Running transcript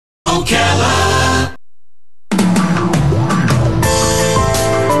Ocala.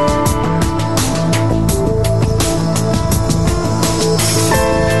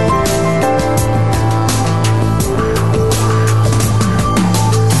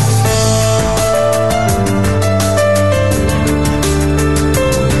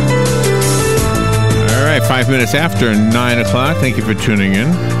 All right, 5 minutes after 9 o'clock. Thank you for tuning in.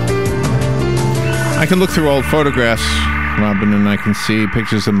 I can look through old photographs, Robin, and I can see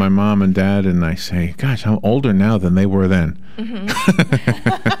pictures of my mom and dad, and I say, gosh, I'm older now than they were then. Mm-hmm.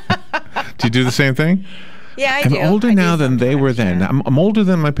 Do you do the same thing? Yeah, I I'm do. older now than they were then. Yeah. I'm older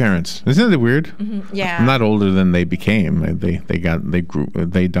than my parents. Isn't it weird? Mm-hmm. Yeah. I'm not older than they became. They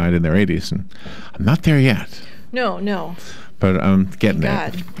died in their 80s, and I'm not there yet. No. But I'm getting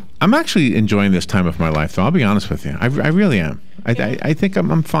there. God. I'm actually enjoying this time of my life, though. I'll be honest with you. I really am. I think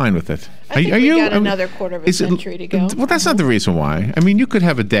I'm fine with it. I think we got another quarter of a century to go. Well, that's not the reason why. I mean, you could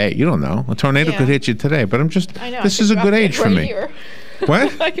have a day. You don't know. A tornado could hit you today. But I'm just. I know. This is a good age for me. Here.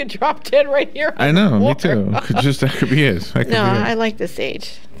 What? I could drop dead right here. I know. Me too. That could be it. I like this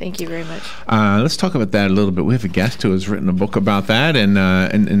age. Thank you very much. Let's talk about that a little bit. We have a guest who has written a book about that, and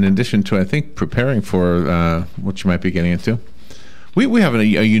in addition to, I think, preparing for what you might be getting into. We have a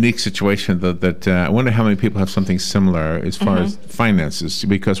unique situation that I wonder how many people have something similar as far as finances,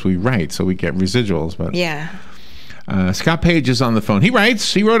 because we write, so we get residuals. But yeah. Scott Page is on the phone. He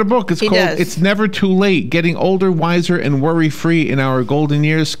writes. He wrote a book. It's called does. It's Never Too Late, Getting Older, Wiser, and Worry-Free in Our Golden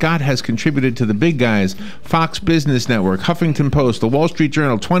Years. Scott has contributed to The Big Guys, Fox Business Network, Huffington Post, The Wall Street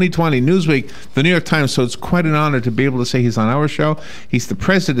Journal, 2020, Newsweek, The New York Times, so it's quite an honor to be able to say he's on our show. He's the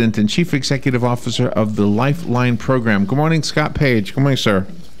president and chief executive officer of the Lifeline program. Good morning, Scott Page. Good morning, sir.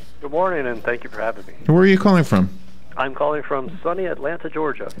 Good morning, and thank you for having me. Where are you calling from? I'm calling from sunny Atlanta,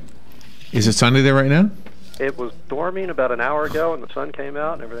 Georgia. Is it sunny there right now? It was storming about an hour ago, and the sun came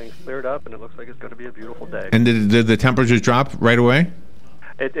out, and everything's cleared up, and it looks like it's going to be a beautiful day. And did the temperatures drop right away?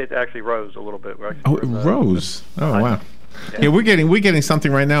 It actually rose a little bit. Oh, it rose. Oh, wow. Yeah, we're getting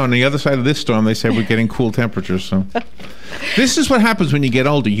something right now. On the other side of this storm, they say we're getting cool temperatures. So, this is what happens when you get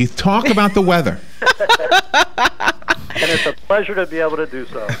older. You talk about the weather. And it's a pleasure to be able to do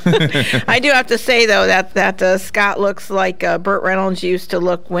so. I do have to say, though, that Scott looks like Burt Reynolds used to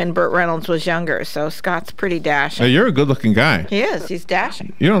look when Burt Reynolds was younger. So Scott's pretty dashing. You're a good-looking guy. He is. He's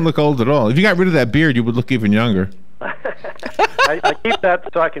dashing. You don't look old at all. If you got rid of that beard, you would look even younger. I keep that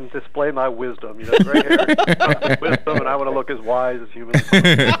so I can display my wisdom. You know, gray hair is wisdom, and I want to look as wise as human. You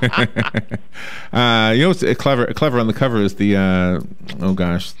know what's clever on the cover is the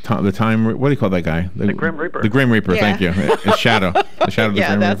the time. What do you call that guy? The Grim Reaper. The Grim Reaper. Yeah. Thank you. It's Shadow. The Shadow of the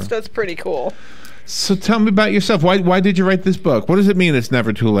Grim Reaper. That's pretty cool. So tell me about yourself. Why did you write this book? What does it mean? It's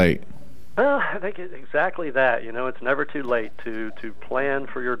never too late. Well, I think it's exactly that. You know, it's never too late to plan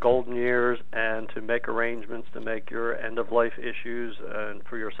for your golden years and to make arrangements to make your end-of-life issues and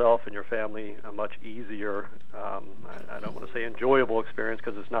for yourself and your family a much easier, I don't want to say enjoyable experience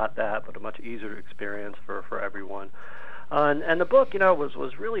because it's not that, but a much easier experience for everyone. And the book, you know,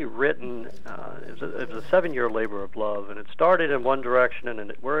 was really written, it was a 7-year labor of love, and it started in one direction,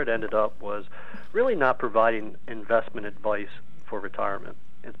 and where it ended up was really not providing investment advice for retirement.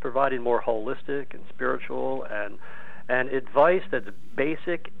 It's providing more holistic and spiritual and advice that's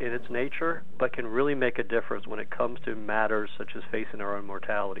basic in its nature, but can really make a difference when it comes to matters such as facing our own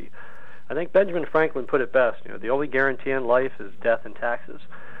mortality. I think Benjamin Franklin put it best. You know, the only guarantee in life is death and taxes.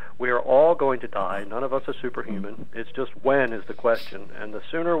 We are all going to die. None of us are superhuman. It's just when is the question. And the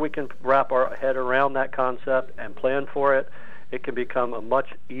sooner we can wrap our head around that concept and plan for it, it can become a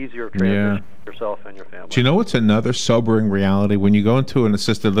much easier transition for yourself and your family. Do you know what's another sobering reality? When you go into an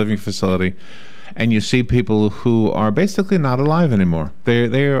assisted living facility and you see people who are basically not alive anymore.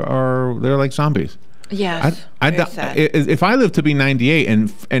 They're like zombies. Yes. If I live to be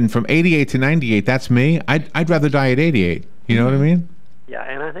 98 and from 88 to 98, that's me, I'd rather die at 88. You know what I mean? Yeah,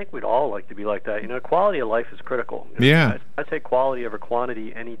 and I think we'd all like to be like that. You know, quality of life is critical. You know, yeah. I take quality over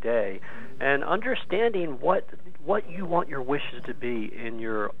quantity any day. And understanding what you want your wishes to be in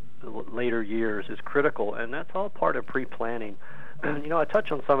your later years is critical, and that's all part of pre-planning. You know, I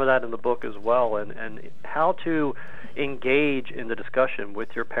touch on some of that in the book as well, and how to engage in the discussion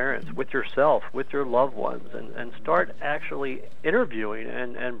with your parents, with yourself, with your loved ones, and start actually interviewing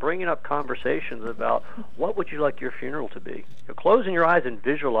and bringing up conversations about what would you like your funeral to be. You're closing your eyes and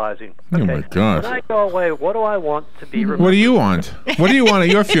visualizing. Okay, oh my gosh. when I go away, what do I want to be remembered? What do you want? What do you want at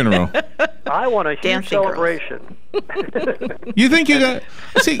your funeral? I want a huge Dancing celebration. You think you're gonna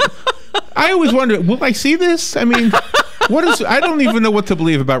see? I always wonder, will I see this? I mean, what is? I don't even know what to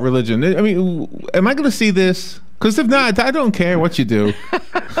believe about religion. I mean, am I going to see this? Because if not, I don't care what you do.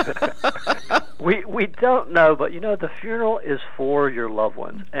 We don't know, but the funeral is for your loved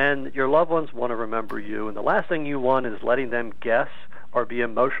ones, and your loved ones want to remember you, and the last thing you want is letting them guess or be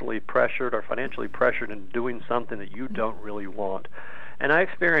emotionally pressured or financially pressured into doing something that you don't really want. And I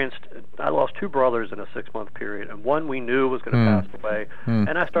lost 2 brothers in a 6-month period, and one we knew was going to pass away.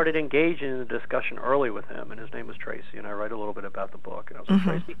 And I started engaging in a discussion early with him, and his name was Tracy, and I write a little bit about the book. And I was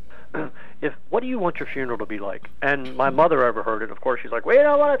like, Tracy, what do you want your funeral to be like? And my mother overheard it. Of course, she's like, we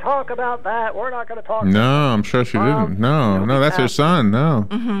don't want to talk about that. We're not going to talk about that. No, I'm sure she didn't. No, that's her son. No.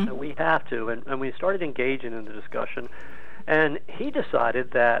 And we have to. And we started engaging in the discussion, and he decided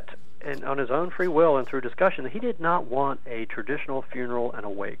that, and on his own free will and through discussion, he did not want a traditional funeral and a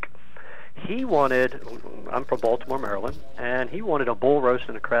wake. He wanted, I'm from Baltimore, Maryland, and he wanted a bull roast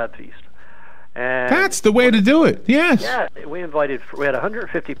and a crab feast. And that's the way to do it. Yes. Yeah, we had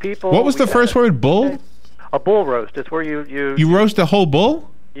 150 people. What was the first word? Bull? A bull roast. It's where you roast a whole bull?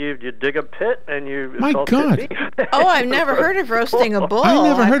 You dig a pit and you. My God! Oh, I've never heard of roasting a bull. I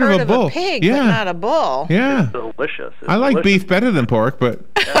never heard of a bull. A pig, but not a bull. Yeah, it's delicious. I like beef better than pork, but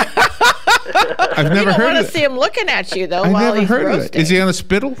I've never heard of it. You don't want to see him looking at you though. I while never he's heard roasting. of it. Is he on a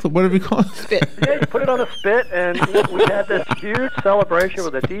spittle? What do we call it? Spit. Yeah, you put it on a spit, and we had this huge celebration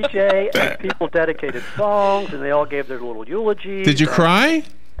with a DJ, and people dedicated songs, and they all gave their little eulogies. Did you cry?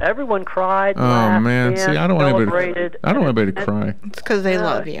 Everyone cried. Oh laughed, man, danced, see, I don't want celebrated. anybody to cry. It's because they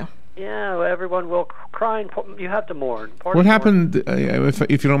love you. Yeah, everyone will cry, and you have to mourn. What happened,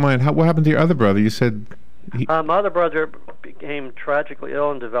 if you don't mind, what happened to your other brother? You said... My other brother became tragically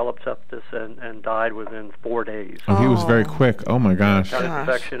ill and developed sepsis and died within 4 days. Oh, he was very quick. Oh, my gosh. Got an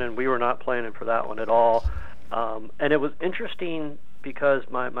infection, and we were not planning for that one at all. And it was interesting because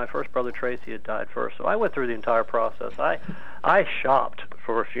my first brother, Tracy, had died first. So I went through the entire process. I shopped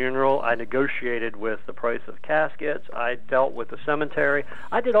for a funeral. I negotiated with the price of caskets. I dealt with the cemetery.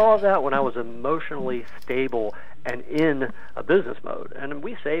 I did all of that when I was emotionally stable and in a business mode. And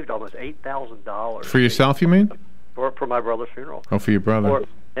we saved almost $8,000. For yourself, you mean? For my brother's funeral. Oh, for your brother.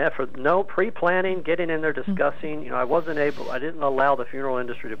 For no pre-planning, getting in there, discussing. I I didn't allow the funeral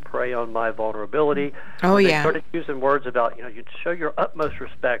industry to prey on my vulnerability. Oh, They yeah. started using words about, you show your utmost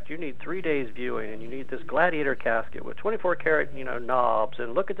respect. You need 3 days viewing, and you need this gladiator casket with 24-karat, knobs,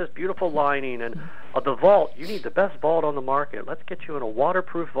 and look at this beautiful lining, and the vault. You need the best vault on the market. Let's get you in a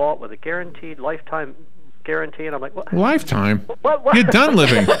waterproof vault with a guaranteed lifetime guarantee. And I'm like, what? Lifetime? What? You're done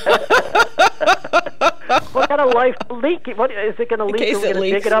living. What kind of life leak? What is it going to leak? Are we going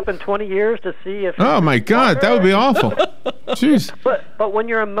to dig it up in 20 years to see if? Oh my God, that would be awful. Jeez. But when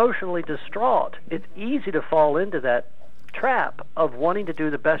you're emotionally distraught, it's easy to fall into that trap of wanting to do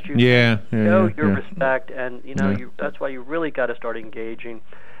the best you can. Show your respect, and that's why you really got to start engaging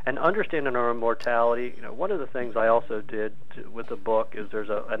and understanding our immortality. One of the things I also did with the book is there's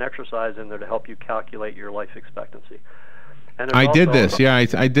an exercise in there to help you calculate your life expectancy. And I did this. Yeah,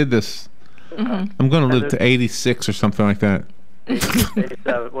 I did this. Mm-hmm. I'm going to live to 86 or something like that.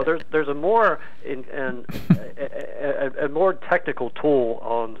 87. Well, there's a more a more technical tool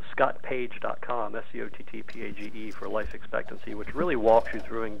on scottpage.com, SCOTTPAGE, for life expectancy, which really walks you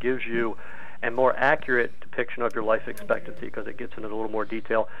through and gives you a more accurate depiction of your life expectancy because it gets into a little more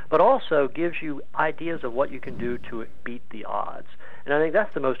detail, but also gives you ideas of what you can do to beat the odds. And I think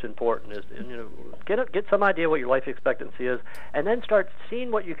that's the most important is get some idea what your life expectancy is, and then start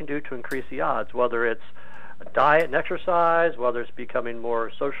seeing what you can do to increase the odds, whether it's diet and exercise, whether it's becoming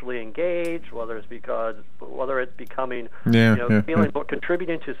more socially engaged, whether it's becoming feeling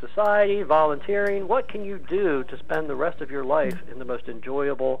contributing to society, volunteering. What can you do to spend the rest of your life in the most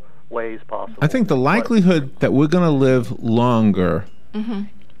enjoyable ways possible? I think the likelihood that we're going to live longer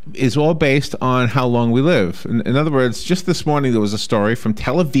is all based on how long we live. In other words, just this morning there was a story from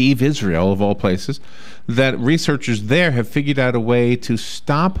Tel Aviv, Israel, of all places, that researchers there have figured out a way to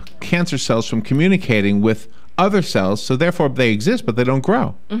stop cancer cells from communicating with other cells, so therefore they exist but they don't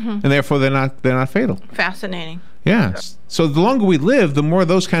grow, and therefore they're not fatal. Fascinating. Yeah. So the longer we live, the more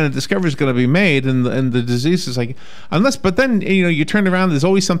those kind of discoveries are going to be made, and the disease is like, but then you turn around, there's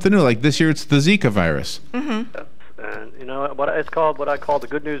always something new. Like this year, it's the Zika virus. And what I call the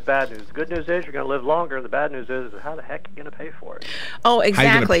good news, bad news. The good news is you're going to live longer, and the bad news is how the heck are you going to pay for it? Oh, exactly.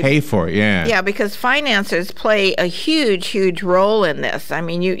 How are you going to pay for it? Yeah. Yeah, because finances play a huge role in this. I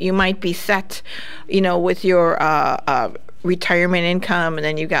mean, you might be set, with your retirement income, and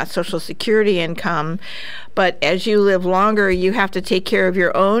then you've got Social Security income. But as you live longer, you have to take care of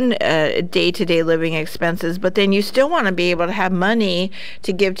your own day-to-day living expenses, but then you still want to be able to have money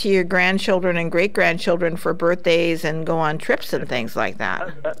to give to your grandchildren and great-grandchildren for birthdays and go on trips and things like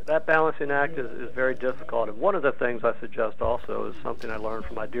that. That balancing act is very difficult. And one of the things I suggest also is something I learned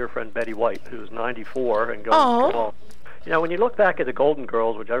from my dear friend Betty White, who's 94 and going strong. You know, when you look back at the Golden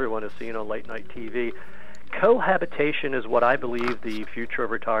Girls, which everyone has seen on late-night TV, cohabitation is what I believe the future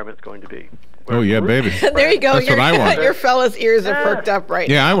of retirement is going to be. Oh, yeah, baby. There you go. That's what I want. Your fellas' ears are perked up right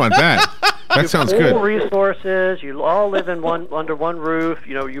now. Yeah, I want that. That sounds good. Resources. You all live in under one roof.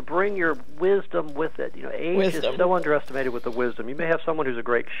 You know, you bring your wisdom with it. You know, age is so underestimated with the wisdom. You may have someone who's a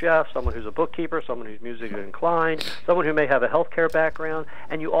great chef, someone who's a bookkeeper, someone who's musically inclined, someone who may have a healthcare background,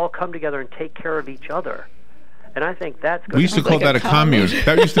 and you all come together and take care of each other. And I think that's good. We used to call that a commune.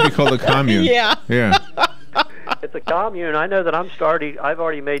 That used to be called a commune. Yeah. Yeah. It's a commune. I know that I've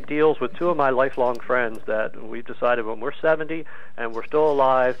already made deals with two of my lifelong friends that we've decided when we're 70 and we're still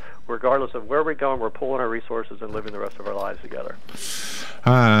alive, regardless of where we're going, we're pulling our resources and living the rest of our lives together.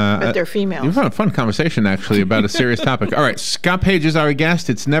 But they're females. You've had a fun conversation, actually, about a serious topic. All right, Scott Page is our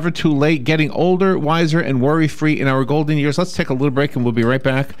guest. It's never too late. Getting older, wiser, and worry-free in our golden years. Let's take a little break, and we'll be right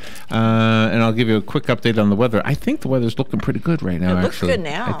back. And I'll give you a quick update on the weather. I think the weather's looking pretty good right now, It actually. looks good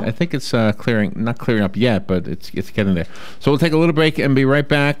now. I think it's not clearing up yet, but it's getting there. So we'll take a little break and be right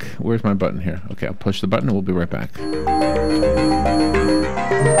back. Where's my button here? Okay, I'll push the button, and we'll be right back.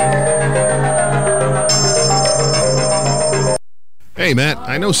 Hey, Matt,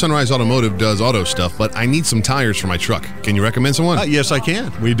 I know Sunrise Automotive does auto stuff, but I need some tires for my truck. Can you recommend someone? Yes, I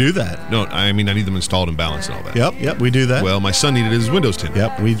can. We do that. No, I mean I need them installed and balanced and all that. Yep, we do that. Well, my son needed his windows tinted.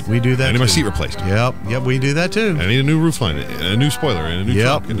 Yep, we do that. I need too. my seat replaced. Yep, we do that too. I need a new roof line, a new spoiler, and a new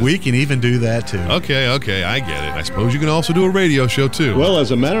truck. Yep, we can even do that too. Okay, I get it. I suppose you can also do a radio show too. Well, as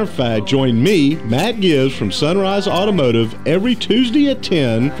a matter of fact, join me, Matt Gibbs from Sunrise Automotive, every Tuesday at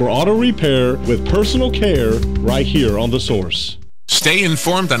 10 for auto repair with personal care right here on The Source. Stay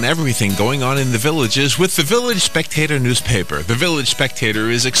informed on everything going on in the Villages with the Village Spectator newspaper. The Village Spectator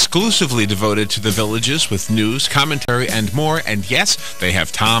is exclusively devoted to the Villages with news, commentary, and more. And yes, they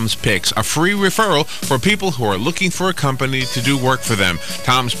have Tom's Picks, a free referral for people who are looking for a company to do work for them.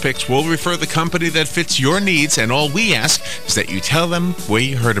 Tom's Picks will refer the company that fits your needs, and all we ask is that you tell them where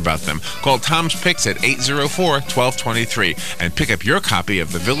you heard about them. Call Tom's Picks at 804-1223 and pick up your copy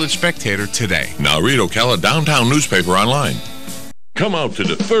of the Village Spectator today. Now read Ocala Downtown newspaper online. Come out to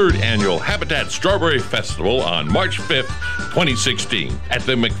the 3rd Annual Habitat Strawberry Festival on March 5th, 2016 at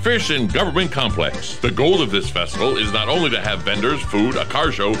the McPherson Government Complex. The goal of this festival is not only to have vendors, food, a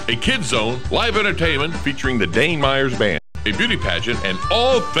car show, a kids zone, live entertainment featuring the Dane Myers Band, a beauty pageant, and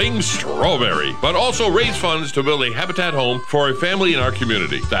all things strawberry, but also raise funds to build a habitat home for a family in our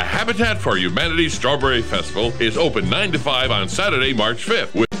community. The Habitat for Humanity Strawberry Festival is open 9 to 5 on Saturday, March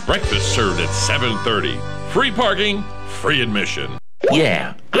 5th, with breakfast served at 7:30. Free parking, free admission.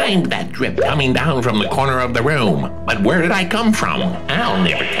 Yeah, I'm that drip coming down from the corner of the room. But where did I come from? I'll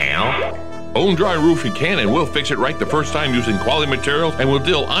never tell. Bone Dry Roofing can and will fix it right the first time using quality materials and will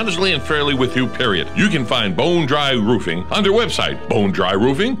deal honestly and fairly with you, period. You can find Bone Dry Roofing on their website,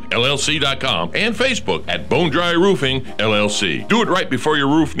 bonedryroofingllc.com, and Facebook at Bone Dry Roofing LLC. Do it right before your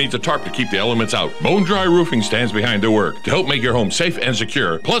roof needs a tarp to keep the elements out. Bone Dry Roofing stands behind their work to help make your home safe and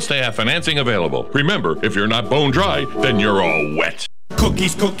secure, plus they have financing available. Remember, if you're not bone dry, then you're all wet.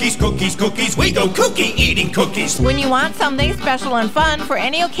 Cookies, cookies, cookies, cookies. We go cookie eating cookies. When you want something special and fun for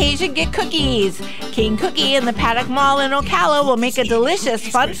any occasion, get cookies. King Cookie in the Paddock Mall in Ocala will make a delicious,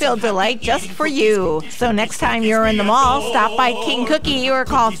 fun-filled delight just for you. So next time you're in the mall, stop by King Cookie or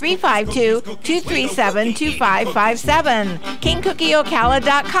call 352-237-2557.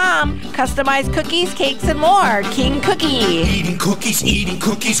 KingCookieOcala.com. Customized cookies, cakes, and more. King Cookie. Eating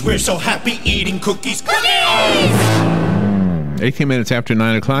cookies. We're so happy eating cookies. Cookies! 18 minutes after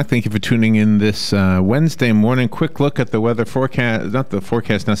 9 o'clock. Thank you for tuning in this Wednesday morning. Quick look at the weather forecast, not the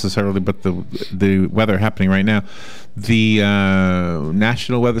forecast necessarily, but the weather happening right now. The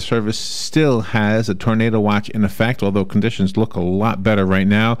National Weather Service still has a tornado watch in effect, although conditions look a lot better right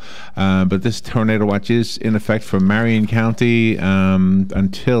now. But this tornado watch is in effect for Marion County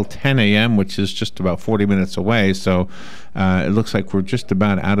until 10 a.m., which is just about 40 minutes away. So it looks like we're just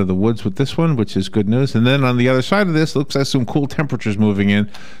about out of the woods with this one, which is good news. And then on the other side of this, looks like some cool temperatures moving in.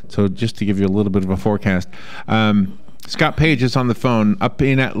 So just to give you a little bit of a forecast. Scott Page is on the phone up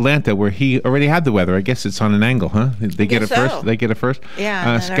in Atlanta, where he already had the weather. I guess it's on an angle, huh? They get it first. They get it first.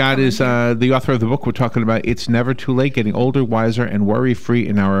 Yeah. Scott is the author of the book we're talking about. It's Never Too Late: Getting Older, Wiser, and Worry-Free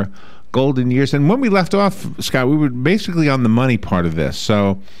in Our golden years. And when we left off, Scott, we were basically on the money part of this.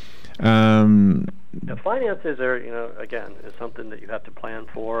 So, finances are, again, is something that you have to plan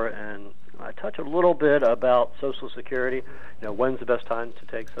for. And I touch a little bit about Social Security. When's the best time to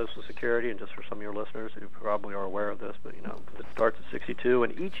take Social Security? And just for some of your listeners who probably are aware of this, but it starts at 62,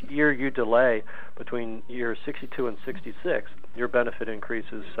 and each year you delay between years 62 and 66, your benefit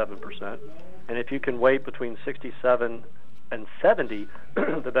increases 7%. And if you can wait between 67 and 70,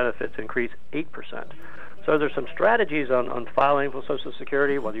 the benefits increase 8%. So there's some strategies on filing for Social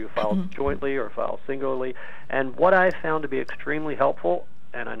Security, whether you file jointly or file singly. And what I found to be extremely helpful,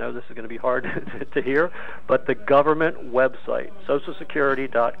 and I know this is going to be hard to hear, but the government website,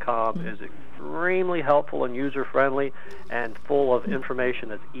 socialsecurity.com, is extremely helpful and user-friendly and full of information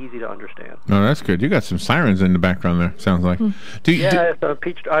that's easy to understand. Oh, that's good. You got some sirens in the background there, sounds like. I'm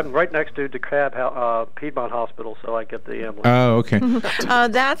right next to DeKalb Piedmont Hospital, so I get the ambulance. Oh, okay.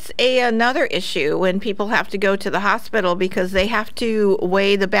 That's another issue when people have to go to the hospital because they have to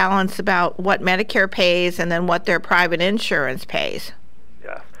weigh the balance about what Medicare pays and then what their private insurance pays.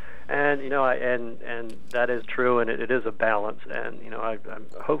 And and that is true, and it is a balance. And I'm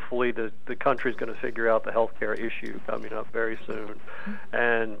hopefully the country's going to figure out the health care issue coming up very soon,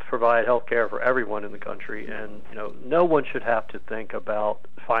 and provide health care for everyone in the country. And no one should have to think about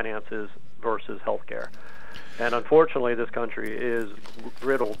finances versus health care. And unfortunately, this country is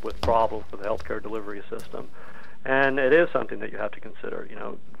riddled with problems with the health care delivery system, and it is something that you have to consider.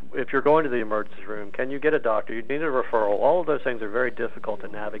 If you're going to the emergency room, can you get a doctor? You need a referral. All of those things are very difficult to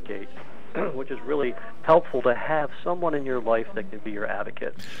navigate, which is really helpful to have someone in your life that can be your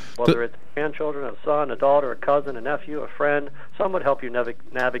advocate. Whether it's grandchildren, a son, a daughter, a cousin, a nephew, a friend, someone help you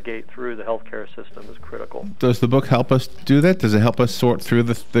navigate through the healthcare system is critical. Does the book help us do that? Does it help us sort through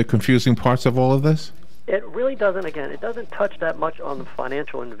the confusing parts of all of this? It really doesn't. Again, it doesn't touch that much on the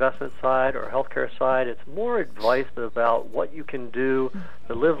financial investment side or healthcare side. It's more advice about what you can do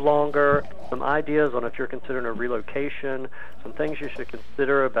to live longer, some ideas on if you're considering a relocation, some things you should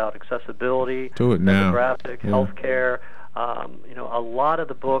consider about accessibility, demographic, healthcare. A lot of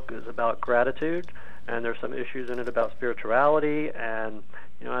the book is about gratitude, and there's some issues in it about spirituality, and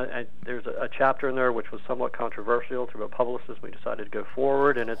there's a chapter in there which was somewhat controversial through a publicist. We decided to go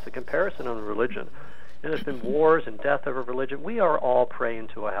forward, and it's a comparison on religion. And there's been wars and death over religion. We are all praying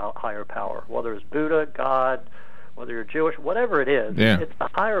to a higher power, whether it's Buddha, God, whether you're Jewish, whatever it is. It's the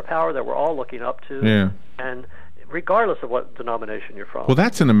higher power that we're all looking up to. And regardless of what denomination you're from. Well,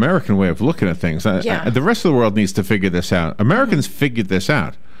 that's an American way of looking at things. The rest of the world needs to figure this out. Americans figured this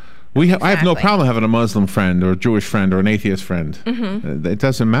out. I have no problem having a Muslim friend or a Jewish friend or an atheist friend. It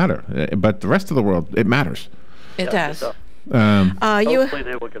doesn't matter. But the rest of the world, it matters. It does. Hopefully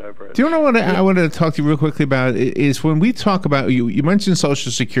they will get over it. Do you know what I wanted to talk to you real quickly about is when we talk about, you mentioned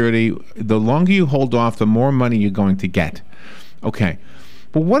Social Security, the longer you hold off, the more money you're going to get. Okay.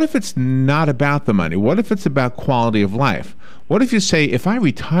 But what if it's not about the money? What if it's about quality of life? What if you say, if I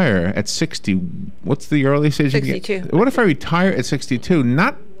retire at 60, what's the earliest age you can get? What if I retire at 62,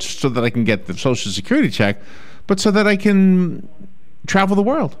 not so that I can get the Social Security check, but so that I can travel the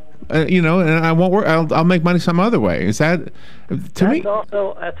world? And I won't work. I'll make money some other way. Is that me?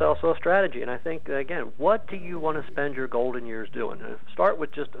 That's also a strategy. And I think again, what do you want to spend your golden years doing? Start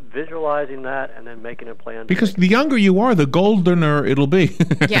with just visualizing that, and then making a plan. Because the younger you are, the goldener it'll be.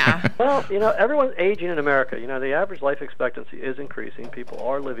 Yeah. Well, everyone's aging in America. The average life expectancy is increasing. People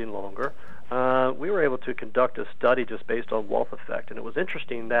are living longer. We were able to conduct a study just based on wealth effect, and it was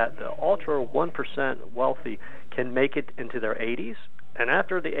interesting that the ultra 1% wealthy can make it into their 80s. And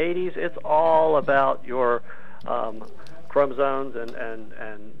after the 80s, it's all about your chromosomes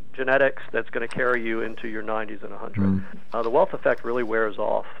and genetics that's going to carry you into your 90s and 100. The wealth effect really wears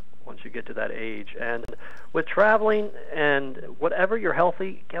off once you get to that age. And with traveling and whatever you're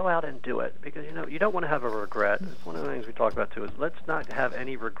healthy, go out and do it. Because, you don't want to have a regret. It's one of the things we talk about, too, is let's not have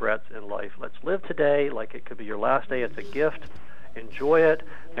any regrets in life. Let's live today like it could be your last day. It's a gift. Enjoy it.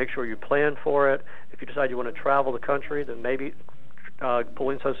 Make sure you plan for it. If you decide you want to travel the country, then maybe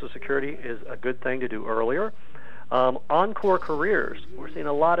pulling Social Security is a good thing to do earlier. Encore careers. We're seeing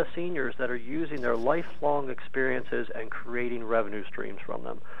a lot of seniors that are using their lifelong experiences and creating revenue streams from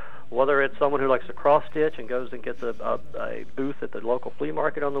them. Whether it's someone who likes to cross-stitch and goes and gets a booth at the local flea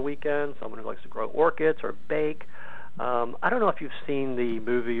market on the weekend, someone who likes to grow orchids or bake. I don't know if you've seen the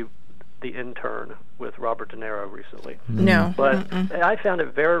movie The Intern with Robert De Niro recently. No. But I found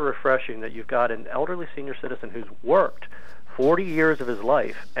it very refreshing that you've got an elderly senior citizen who's worked 40 years of his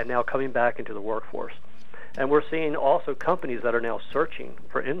life and now coming back into the workforce. And we're seeing also companies that are now searching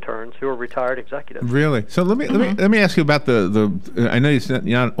for interns who are retired executives. Really? So let me ask you about the. I know you're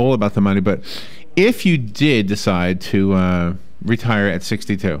not all about the money, but if you did decide to retire at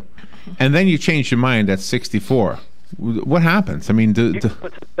 62, and then you change your mind at 64, what happens? I mean, you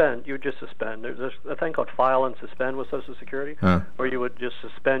would suspend. You would just suspend. There's a thing called file and suspend with Social Security, where you would just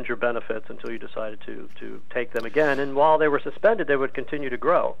suspend your benefits until you decided to take them again. And while they were suspended, they would continue to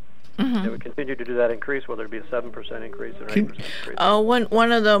grow. They would continue to do that increase, whether it be a 7% increase or 8% increase. Oh,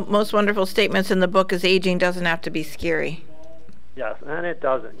 one of the most wonderful statements in the book is aging doesn't have to be scary. Yes, and it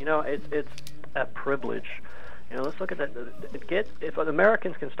doesn't. You know, it's a privilege. You know, let's look at that. If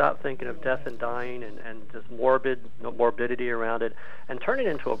Americans can stop thinking of death and dying and just morbidity around it and turn it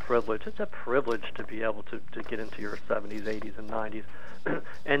into a privilege, it's a privilege to be able to get into your 70s, 80s, and 90s.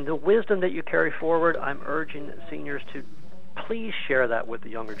 And the wisdom that you carry forward, I'm urging seniors to please share that with the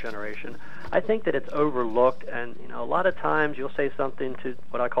younger generation. I think that it's overlooked, and you know, a lot of times you'll say something to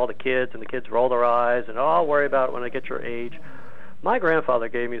what I call the kids, and the kids roll their eyes, and I'll worry about it when I get your age. My grandfather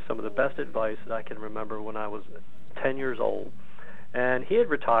gave me some of the best advice that I can remember when I was 10 years old. And he had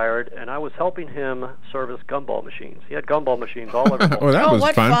retired, and I was helping him service gumball machines. He had gumball machines all over. Oh, that was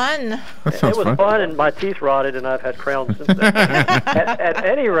what fun! That it was fun, and my teeth rotted, and I've had crowns since then. At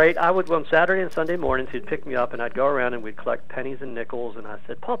any rate, I would on Saturday and Sunday mornings, he'd pick me up, and I'd go around, and we'd collect pennies and nickels. And I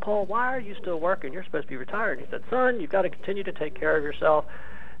said, Paul, why are you still working? You're supposed to be retired. And he said, son, you've got to continue to take care of yourself.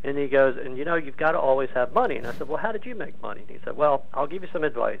 And he goes, and you know, you've got to always have money. And I said, well, how did you make money? And he said, well, I'll give you some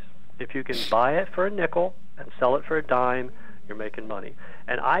advice. If you can buy it for a nickel and sell it for a dime, you're making money.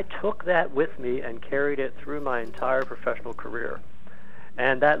 And I took that with me and carried it through my entire professional career.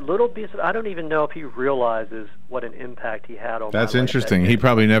 And that little piece of, I don't even know if he realizes what an impact he had on That's my life. interesting. He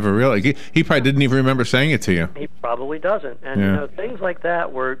probably never realized. He probably didn't even remember saying it to you. He probably doesn't. And you know, things like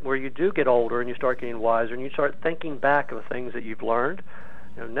that where you do get older and you start getting wiser and you start thinking back of the things that you've learned,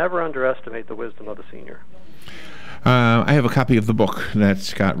 you know, never underestimate the wisdom of the senior. I have a copy of the book that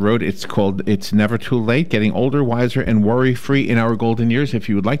Scott wrote. It's called It's Never Too Late, Getting Older, Wiser, and Worry-Free in Our Golden Years. If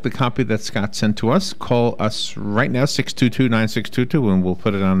you would like the copy that Scott sent to us, call us right now, 622-9622, and we'll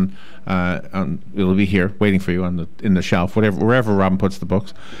put it on it'll be here waiting for you in the shelf, wherever Robin puts the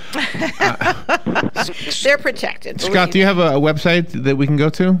books. They're protected. Scott, do you have a website that we can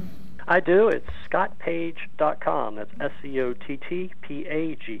go to? I do. It's scottpage.com. That's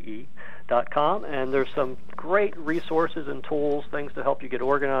SCOTTPAGE.com. And there's some great resources and tools, things to help you get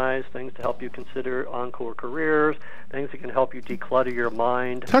organized, things to help you consider encore careers, things that can help you declutter your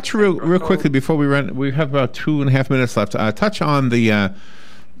mind. Touch real quickly before we run. We have about 2.5 minutes left. Touch on the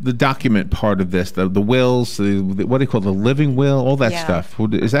document part of this, the wills, what do you call the living will, all that stuff.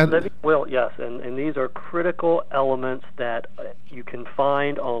 Is that living will? Yes, and these are critical elements that you can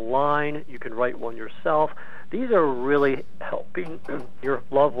find online. You can write one yourself. These are really helping your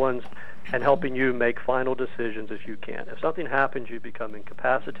loved ones and helping you make final decisions as you can. If something happens, you become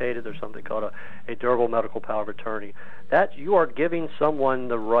incapacitated. There's something called a durable medical power of attorney. That you are giving someone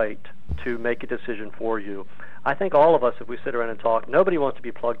the right to make a decision for you. I think all of us, if we sit around and talk, nobody wants to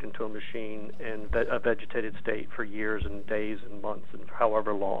be plugged into a machine in a vegetated state for years and days and months and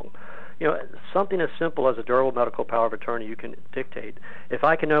however long. You know, something as simple as a durable medical power of attorney you can dictate. If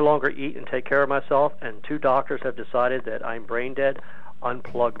I can no longer eat and take care of myself and 2 doctors have decided that I'm brain dead,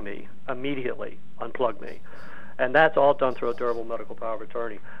 unplug me. Immediately unplug me. And that's all done through a durable medical power of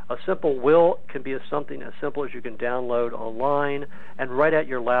attorney. A simple will can be something as simple as you can download online and write out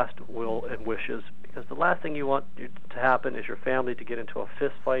your last will and wishes. Because the last thing you want to happen is your family to get into a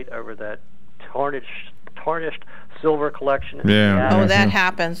fist fight over that tarnished silver collection. That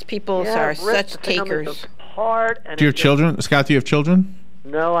happens. People are such takers. Do you have children? Scott, do you have children?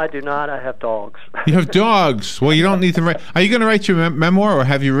 No, I do not. I have dogs. You have dogs. Well, you don't need to write. Are you going to write your memoir, or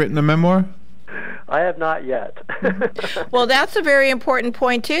have you written a memoir? I have not yet. Well, that's a very important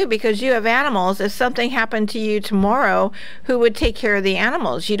point, too, because you have animals. If something happened to you tomorrow, who would take care of the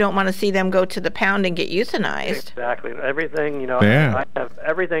animals? You don't want to see them go to the pound and get euthanized. Exactly. Everything, you know, I have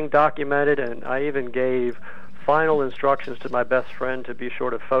everything documented, and I even gave final instructions to my best friend to be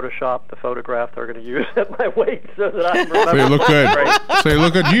sure to Photoshop the photograph they're going to use at my wake so that I remember. So you look good. So you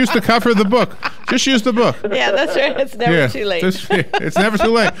look good. Use the cover of the book. Just use the book. Yeah, that's right. It's never too late. It's never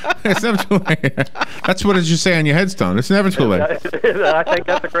too late. It's never too late. That's what it should say on your headstone. It's never too late. I think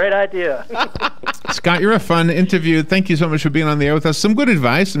that's a great idea. Scott, you're a fun interview. Thank you so much for being on the air with us. Some good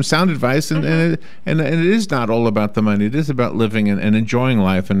advice, some sound advice, and it is not all about the money. It is about living and enjoying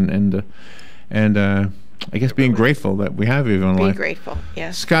life and I guess being grateful that we have you in life. Be grateful,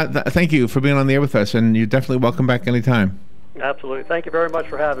 yes. Scott, thank you for being on the air with us, and you're definitely welcome back anytime. Absolutely. Thank you very much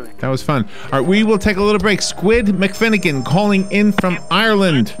for having me. That was fun. All right, we will take a little break. Squid McFinnigan calling in from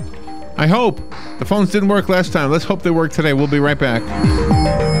Ireland. I hope. The phones didn't work last time. Let's hope they work today. We'll be right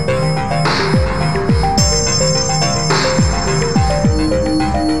back.